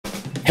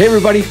Hey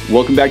everybody,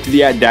 welcome back to the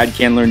Dad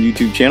Can Learn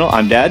YouTube channel.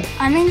 I'm Dad.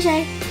 I'm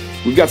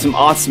NJ. We've got some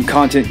awesome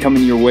content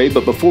coming your way,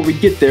 but before we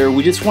get there,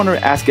 we just want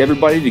to ask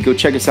everybody to go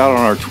check us out on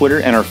our Twitter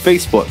and our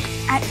Facebook.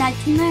 At Dad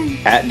Can Learn.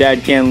 At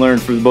Dad Can Learn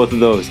for both of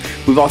those.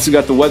 We've also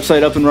got the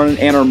website up and running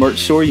and our merch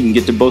store. You can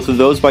get to both of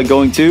those by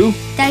going to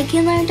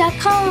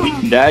dadcanlearn.com.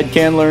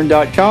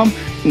 dadcanlearn.com.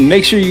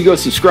 Make sure you go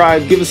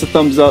subscribe, give us a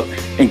thumbs up,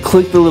 and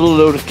click the little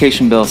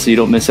notification bell so you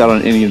don't miss out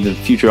on any of the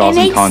future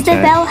awesome content.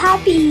 It makes the bell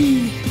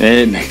happy.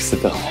 It makes the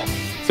bell happy.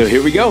 So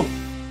here we go.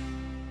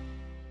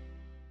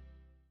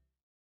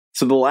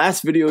 So the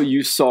last video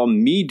you saw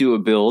me do a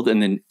build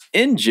and then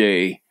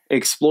NJ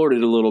explored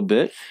it a little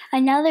bit.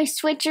 Another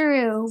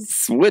switcheroo.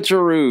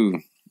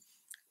 Switcheroo.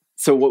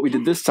 So what we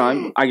did this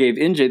time, I gave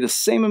NJ the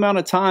same amount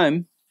of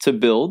time to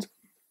build,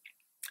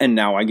 and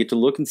now I get to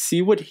look and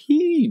see what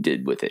he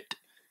did with it.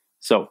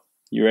 So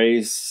you ready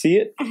to see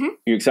it?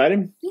 You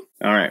excited? Yeah.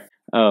 All right.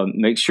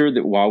 Make sure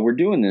that while we're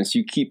doing this,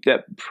 you keep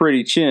that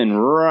pretty chin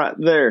right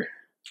there.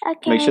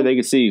 Okay. Make sure they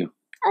can see you.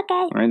 Okay.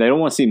 All right, they don't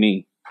want to see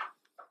me.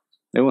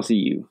 They want to see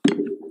you.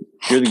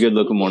 You're the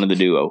good-looking one of the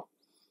duo.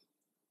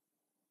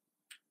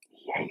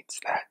 He hates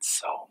that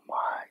so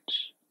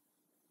much.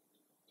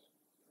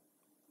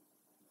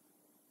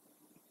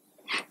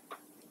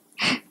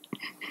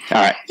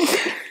 All right.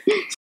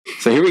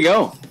 So here we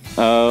go.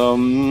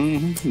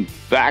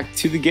 Back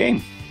to the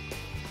game.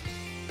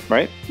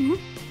 Right?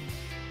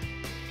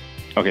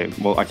 Okay,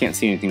 well, I can't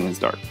see anything when it's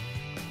dark.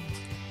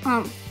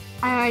 I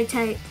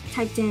already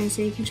typed in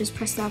so you can just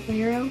press that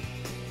arrow.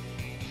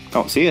 I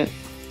don't see it.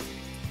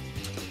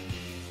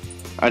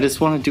 I just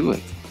want to do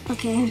it.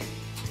 Okay.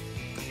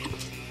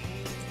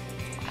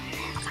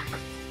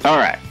 All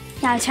right.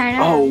 Now turn it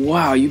Oh, up.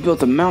 wow, you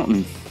built a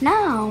mountain.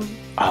 No.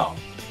 Oh.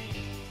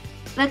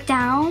 Look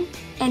down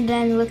and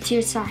then look to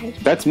your side.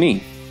 That's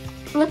me.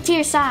 Look to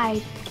your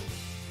side.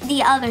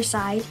 The other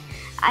side.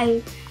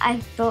 I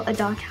built a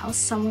doghouse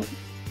somewhere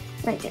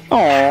right there.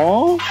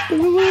 Aww, look at the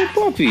little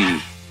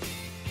puppy.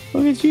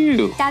 Look at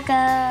you.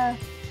 Doggo.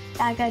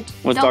 Doggo.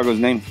 What's Doggo's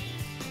name?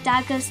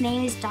 Doggo's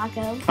name is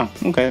Doggo. Oh,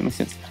 okay, that makes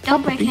sense.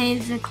 Don't break any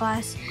of the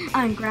grass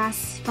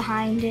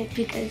behind it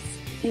because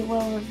it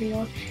will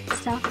reveal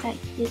stuff that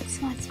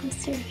it's not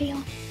supposed to reveal.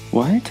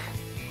 What?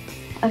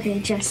 Okay,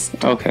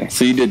 just. Okay,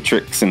 so you did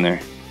tricks in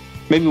there.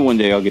 Maybe one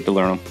day I'll get to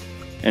learn them.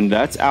 And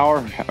that's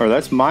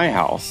that's my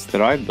house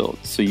that I built.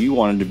 So you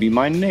wanted to be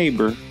my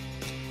neighbor.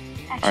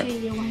 Actually,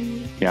 you wanted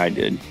me. Yeah, I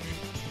did.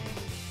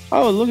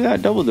 Oh, look at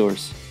that, double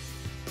doors.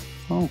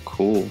 Oh,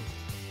 cool.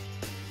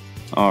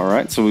 All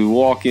right, so we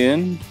walk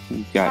in.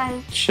 We've got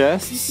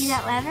chests. You see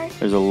that lever?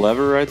 There's a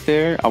lever right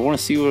there. I want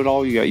to see what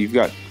all you got. You've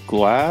got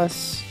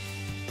glass.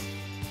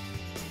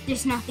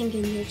 There's nothing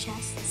in your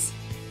chests.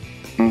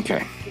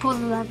 Okay. Pull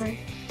the lever.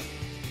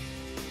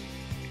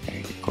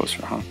 Okay, get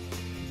closer, huh?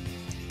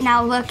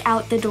 Now look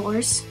out the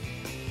doors.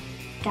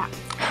 Down.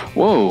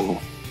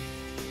 Whoa.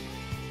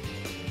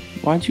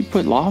 Why'd you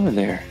put lava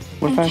there?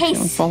 What if I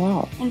accidentally fall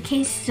out? In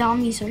case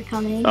zombies are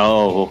coming.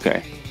 Oh,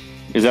 okay.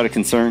 Is that a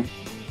concern?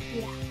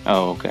 Yeah.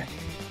 Oh, okay.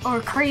 Or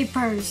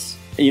creepers.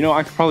 You know,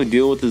 I could probably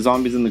deal with the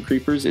zombies and the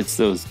creepers. It's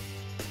those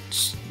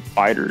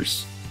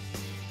spiders.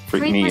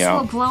 Freak me Creepers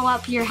out. will blow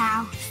up your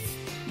house.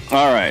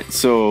 All right,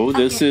 so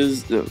this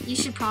is the... You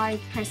should probably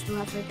press the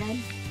lever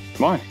then.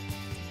 Why?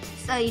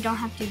 So you don't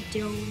have to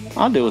deal with it.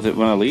 I'll deal with it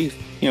when I leave.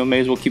 You know,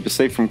 may as well keep us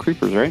safe from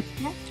creepers, right?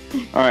 Yep.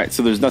 All right,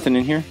 so there's nothing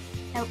in here?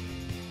 Nope.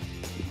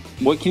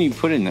 What can you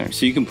put in there?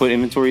 So you can put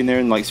inventory in there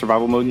in like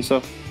survival mode and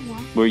stuff? Yeah.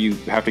 Where you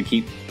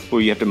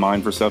have to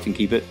mine for stuff and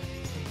keep it?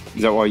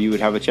 Is that why you would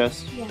have a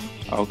chest? Yeah.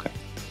 Okay.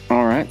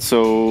 All right,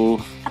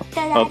 so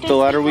up the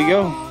ladder we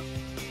go.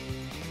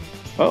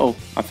 Uh-oh,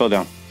 I fell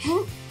down.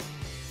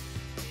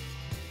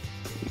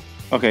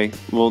 Okay,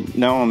 well,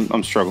 now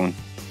I'm struggling.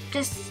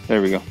 Just...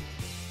 There we go.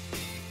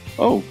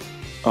 Oh,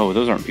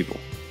 those aren't people.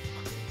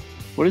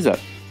 What is that?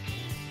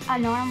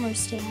 An armor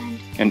stand.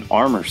 An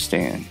armor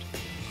stand.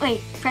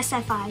 Wait, press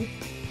F5.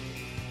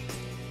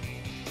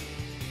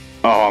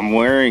 Oh, I'm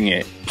wearing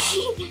it.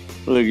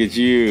 Look at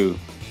you.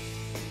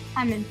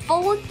 I'm in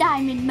full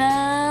diamond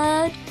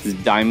mode. This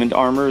diamond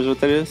armor is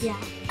what that is? Yeah.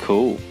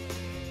 Cool.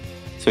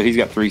 So he's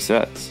got 3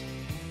 sets.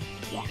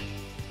 Yeah.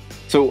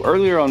 So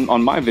earlier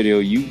on my video,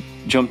 you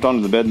jumped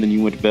onto the bed and then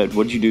you went to bed.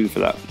 What did you do for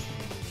that?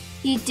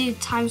 You do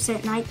time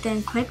set night,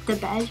 then click the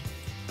bed.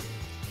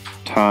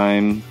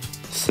 Time,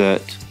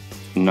 set,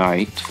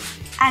 night.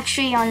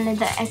 Actually, on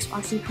the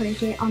Xbox, you put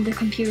it. On the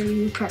computer,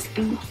 you press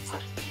B.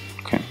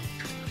 Okay.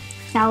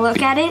 Now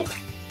look at it.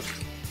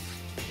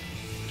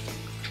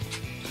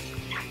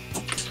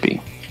 B.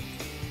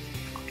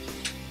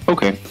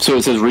 Okay, so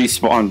it says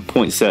respawn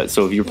point set.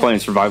 So if you're playing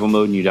survival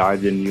mode and you die,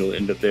 then you'll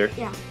end up there?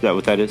 Yeah. Is that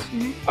what that is?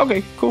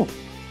 Okay, cool.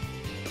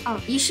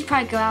 Oh, you should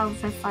probably go out of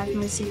F5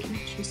 mode so you can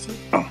actually see.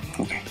 Oh,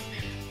 okay.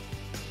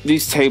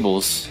 These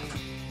tables,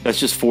 that's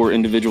just 4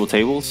 individual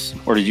tables?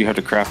 Or did you have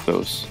to craft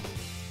those?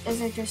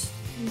 Those are just...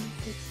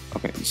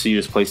 Okay, so you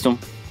just placed them?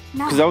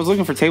 No. Because I was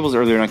looking for tables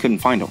earlier and I couldn't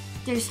find them.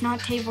 There's not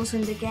tables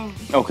in the game.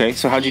 Okay,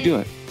 so how'd you do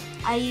it?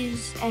 I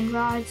use end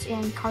rods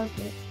and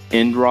carpet.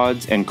 end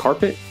rods and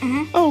carpet?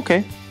 Oh,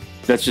 okay.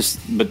 That's just,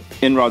 but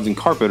end rods and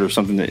carpet are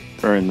something that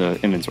are in the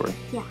inventory.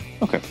 Yeah.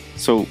 Okay,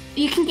 so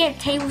you can get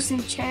tables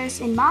and chairs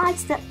and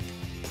mods that.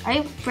 Are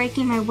you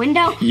breaking my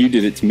window? You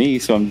did it to me,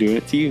 so I'm doing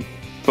it to you.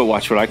 But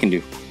watch what I can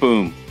do.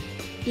 Boom.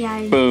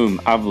 Yeah. Boom.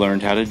 I've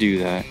learned how to do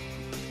that.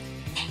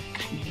 Thank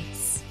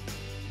goodness.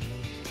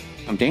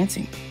 I'm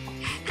dancing.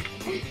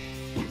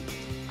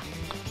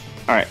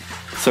 All right.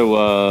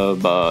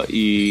 So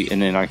E,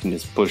 and then I can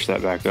just push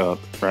that back up,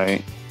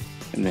 right?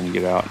 And then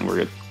get out, and we're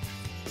good.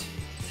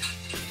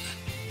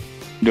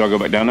 Do I go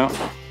back down now?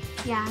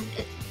 Yeah,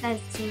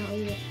 that's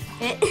really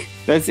it.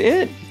 That's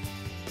it?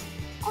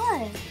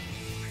 What?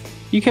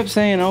 You kept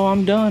saying, oh,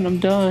 I'm done, I'm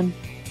done.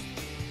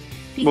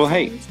 Because well,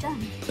 hey,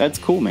 done. That's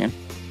cool, man.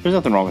 There's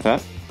nothing wrong with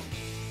that.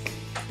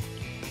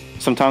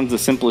 Sometimes the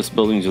simplest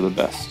buildings are the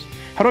best.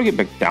 How do I get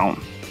back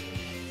down?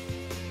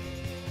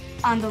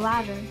 On the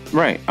ladder.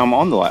 Right, I'm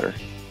on the ladder.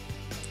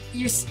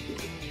 Your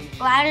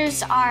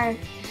ladders are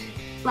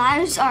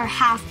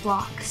half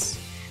blocks.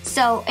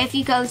 So if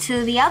you go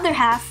to the other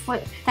half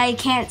that you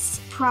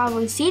can't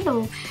probably see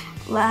the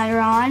ladder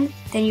on,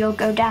 then you'll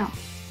go down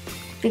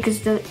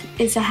because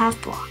it's a half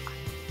block.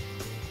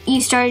 You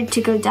started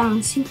to go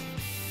down, see?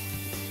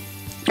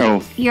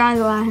 Oh. You're on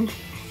the ladder.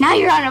 Now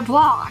you're on a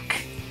block.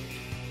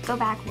 Go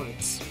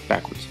backwards.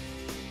 Backwards.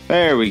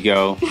 There we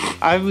go.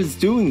 I was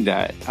doing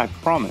that, I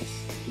promise.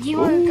 You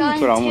were going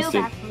too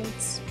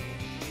backwards.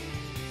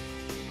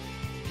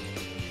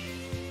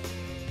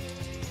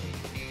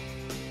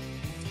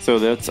 So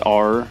that's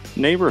our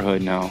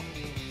neighborhood now.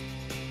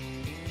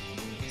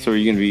 So are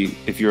you going to be,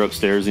 if you're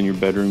upstairs in your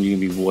bedroom, you can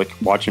be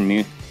watching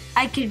me?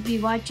 I could be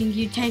watching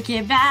you take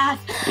a bath.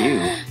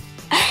 Ew.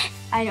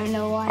 I don't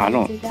know why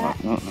you did that.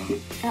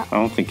 I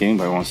don't think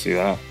anybody wants to see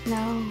that.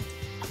 No.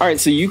 All right,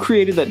 so you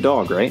created that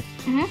dog, right?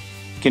 Mm-hmm.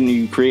 Can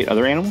you create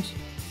other animals?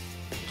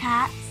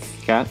 Cats.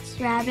 Cats?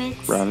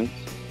 Rabbits. Rabbits.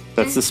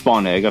 That's the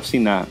spawn egg. I've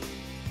seen that.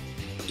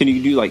 Can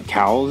you do like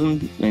cows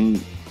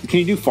and can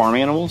you do farm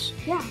animals?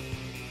 Yeah.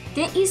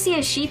 Didn't you see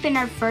a sheep in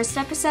our first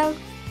episode?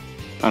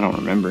 I don't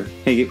remember.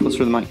 Hey, get closer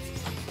to the mic.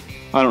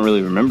 I don't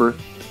really remember.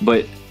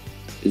 But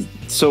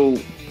so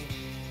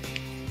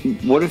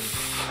what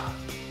if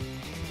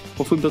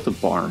we built a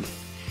barn?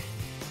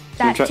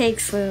 That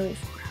takes literally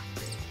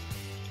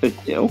 4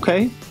 hours.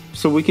 Okay.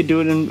 So we could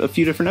do it in a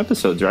few different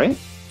episodes, right?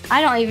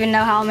 I don't even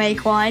know how to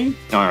make one.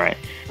 All right.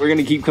 We're going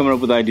to keep coming up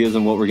with ideas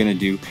on what we're going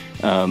to do.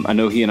 I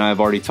know he and I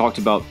have already talked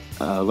about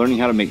learning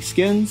how to make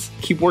skins.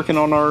 Keep working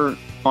on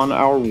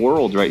our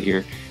world right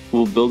here.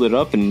 We'll build it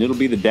up and it'll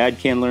be the Dad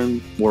Can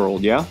Learn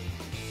world, yeah?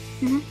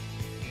 Mm-hmm.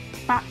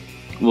 Bye.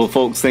 Well,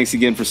 folks, thanks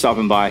again for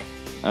stopping by.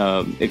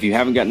 If you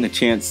haven't gotten a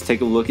chance,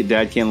 take a look at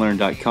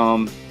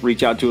dadcanlearn.com.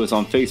 Reach out to us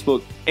on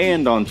Facebook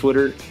and on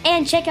Twitter.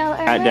 And check out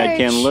our at merch. Dad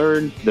Can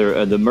Learn.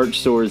 The merch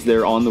store is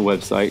there on the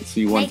website, so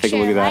you want to take a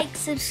look at that. Like,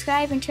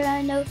 subscribe, and turn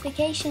on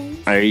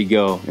notifications. There you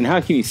go. And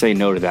how can you say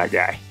no to that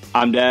guy?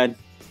 I'm Dad.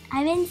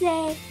 I'm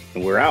Inze.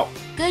 And we're out.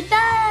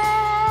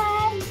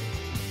 Goodbye.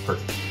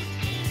 Perfect.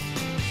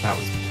 That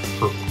was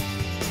perfect.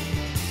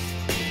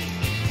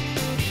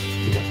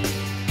 Yeah.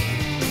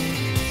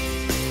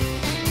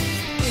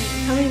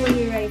 Tell me when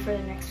you're ready for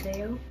the next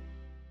video.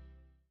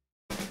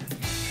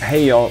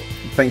 Hey y'all,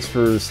 thanks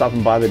for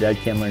stopping by the Dad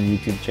Can Learn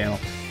YouTube channel.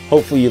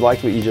 Hopefully you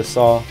liked what you just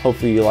saw.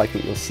 Hopefully you like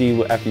what you'll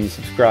see after you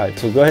subscribe.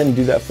 So go ahead and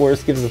do that for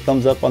us. Give us a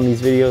thumbs up on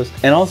these videos.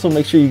 And also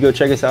make sure you go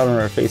check us out on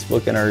our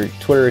Facebook and our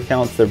Twitter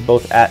accounts. They're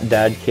both at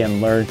Dad Can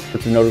Learn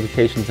for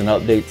notifications and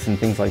updates and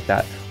things like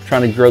that. We're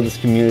trying to grow this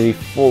community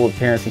full of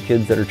parents and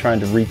kids that are trying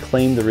to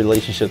reclaim the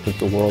relationship that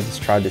the world has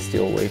tried to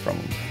steal away from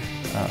them.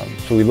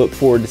 So we look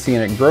forward to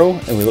seeing it grow,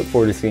 and we look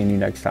forward to seeing you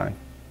next time.